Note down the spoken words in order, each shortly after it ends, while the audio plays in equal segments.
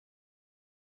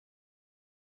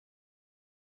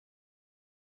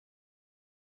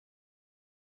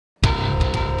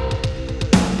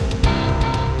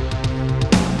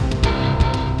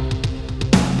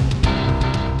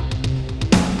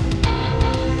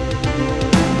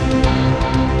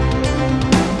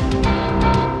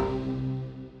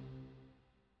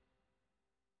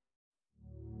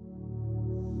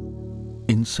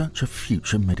In search of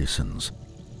future medicines,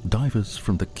 divers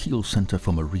from the Kiel Centre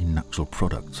for Marine Natural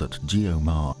Products at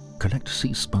GEOMAR collect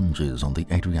sea sponges on the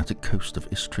Adriatic coast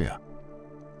of Istria.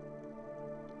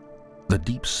 The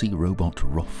deep-sea robot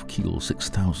ROF Kiel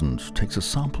 6000 takes a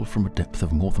sample from a depth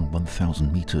of more than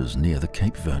 1,000 meters near the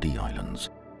Cape Verde Islands.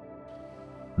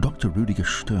 Dr. Rüdiger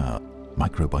Stöhr,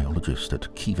 microbiologist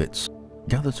at KiWiZ,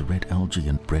 gathers red algae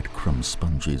and breadcrumb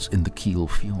sponges in the Kiel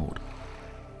fjord.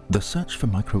 The search for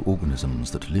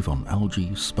microorganisms that live on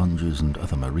algae, sponges and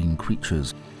other marine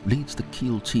creatures leads the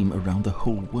Kiel team around the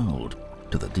whole world,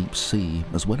 to the deep sea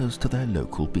as well as to their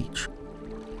local beach.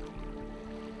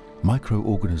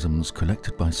 Microorganisms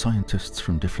collected by scientists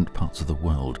from different parts of the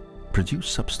world produce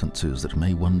substances that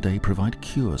may one day provide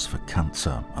cures for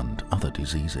cancer and other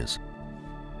diseases.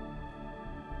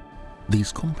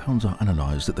 These compounds are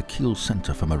analysed at the Kiel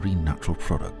Centre for Marine Natural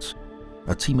Products.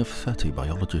 A team of 30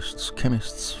 biologists,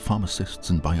 chemists,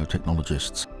 pharmacists and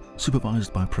biotechnologists,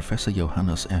 supervised by Professor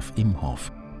Johannes F.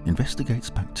 Imhoff, investigates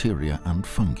bacteria and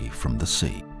fungi from the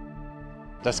sea.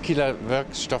 The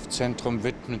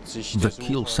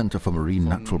Kiel Centre for Marine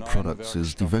Natural Products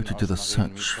is devoted to the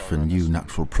search for new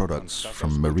natural products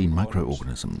from marine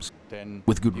microorganisms,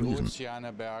 with good reason.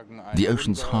 The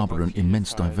oceans harbour an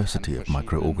immense diversity of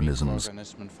microorganisms.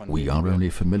 We are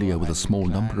only familiar with a small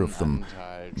number of them,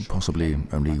 possibly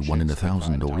only 1 in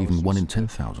 1,000 or even 1 in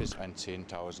 10,000.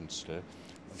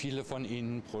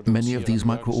 Many of these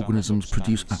microorganisms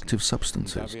produce active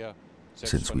substances.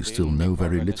 Since we still know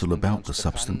very little about the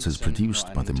substances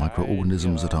produced by the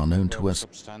microorganisms that are known to us,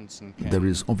 there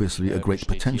is obviously a great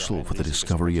potential for the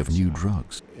discovery of new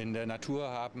drugs.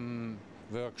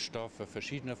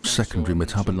 Secondary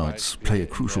metabolites play a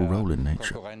crucial role in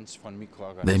nature.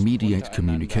 They mediate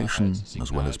communication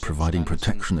as well as providing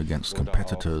protection against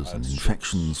competitors and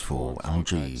infections for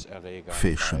algae,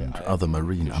 fish and other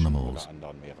marine animals.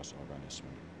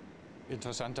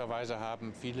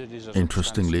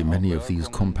 Interestingly, many of these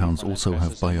compounds also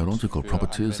have biological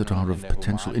properties that are of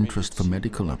potential interest for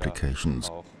medical applications.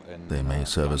 They may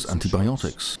serve as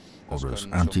antibiotics or as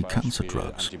anti-cancer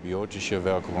drugs.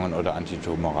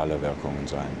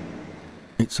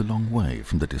 It's a long way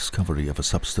from the discovery of a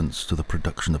substance to the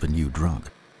production of a new drug.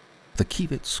 The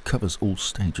KiWiZ covers all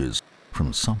stages,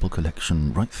 from sample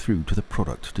collection right through to the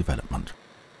product development.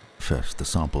 First, the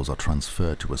samples are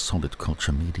transferred to a solid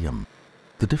culture medium.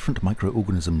 The different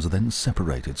microorganisms are then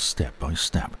separated step by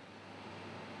step.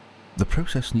 The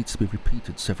process needs to be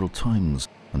repeated several times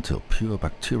until pure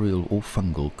bacterial or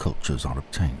fungal cultures are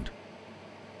obtained.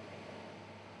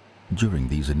 During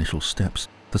these initial steps,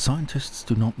 the scientists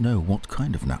do not know what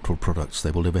kind of natural products they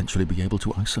will eventually be able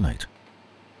to isolate.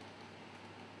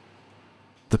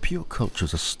 The pure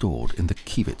cultures are stored in the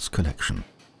KiWiZ collection.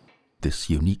 This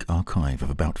unique archive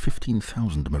of about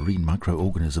 15,000 marine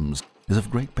microorganisms is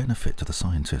of great benefit to the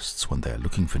scientists when they are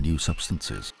looking for new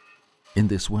substances. In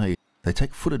this way, they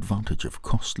take full advantage of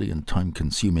costly and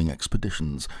time-consuming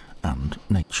expeditions, and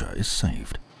nature is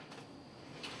saved.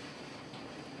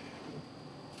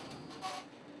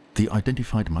 The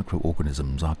identified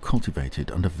microorganisms are cultivated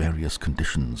under various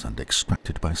conditions and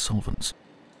extracted by solvents.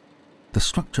 The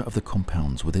structure of the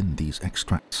compounds within these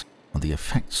extracts and the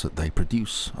effects that they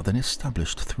produce are then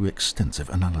established through extensive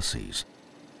analyses.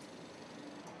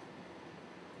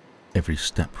 Every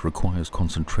step requires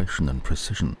concentration and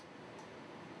precision.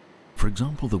 For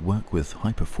example, the work with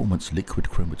high-performance liquid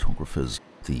chromatographers,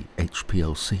 the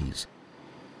HPLCs.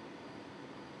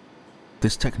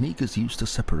 This technique is used to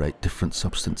separate different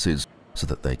substances so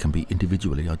that they can be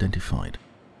individually identified.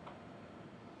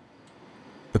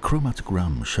 A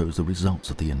chromatogram shows the results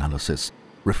of the analysis,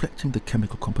 reflecting the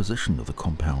chemical composition of the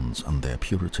compounds and their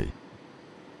purity.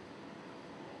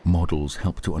 Models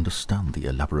help to understand the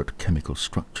elaborate chemical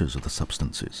structures of the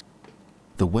substances.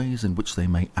 The ways in which they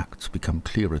may act become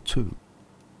clearer too.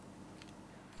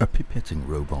 A pipetting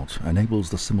robot enables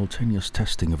the simultaneous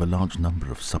testing of a large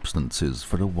number of substances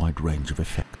for a wide range of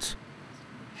effects.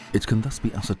 It can thus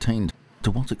be ascertained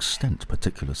to what extent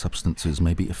particular substances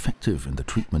may be effective in the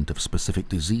treatment of specific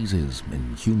diseases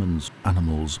in humans,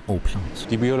 animals or plants.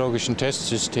 In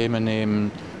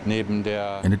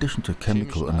addition to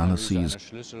chemical analyses,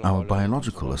 our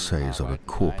biological assays are a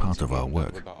core part of our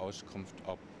work.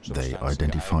 They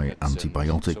identify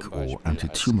antibiotic or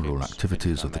antitumoral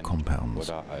activities of the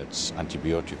compounds,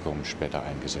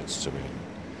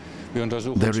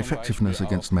 their effectiveness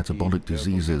against metabolic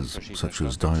diseases such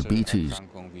as diabetes,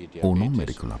 or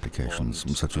non-medical applications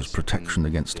such as protection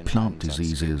against plant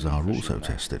diseases are also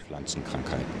tested.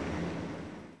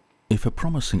 If a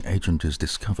promising agent is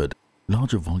discovered,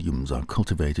 Larger volumes are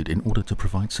cultivated in order to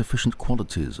provide sufficient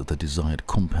quantities of the desired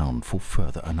compound for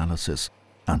further analysis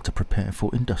and to prepare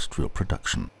for industrial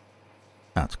production.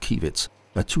 At KiWiZ,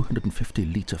 a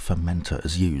 250-litre fermenter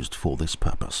is used for this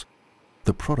purpose.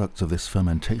 The products of this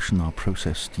fermentation are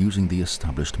processed using the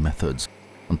established methods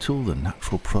until the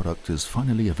natural product is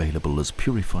finally available as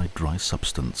purified dry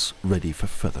substance ready for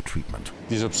further treatment.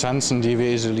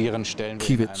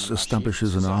 KiWiZ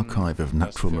establishes an archive of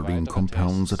natural marine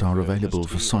compounds that are available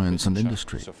for science and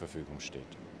industry.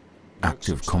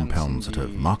 Active compounds that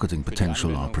have marketing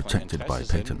potential are protected by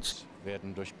patents.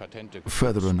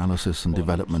 Further analysis and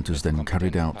development is then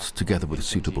carried out together with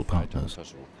suitable partners.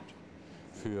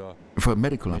 For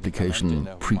medical application,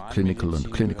 preclinical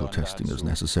and clinical testing is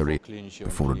necessary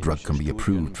before a drug can be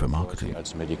approved for marketing.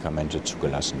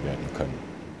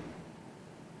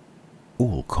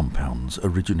 All compounds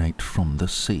originate from the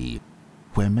sea,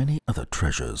 where many other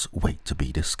treasures wait to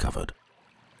be discovered.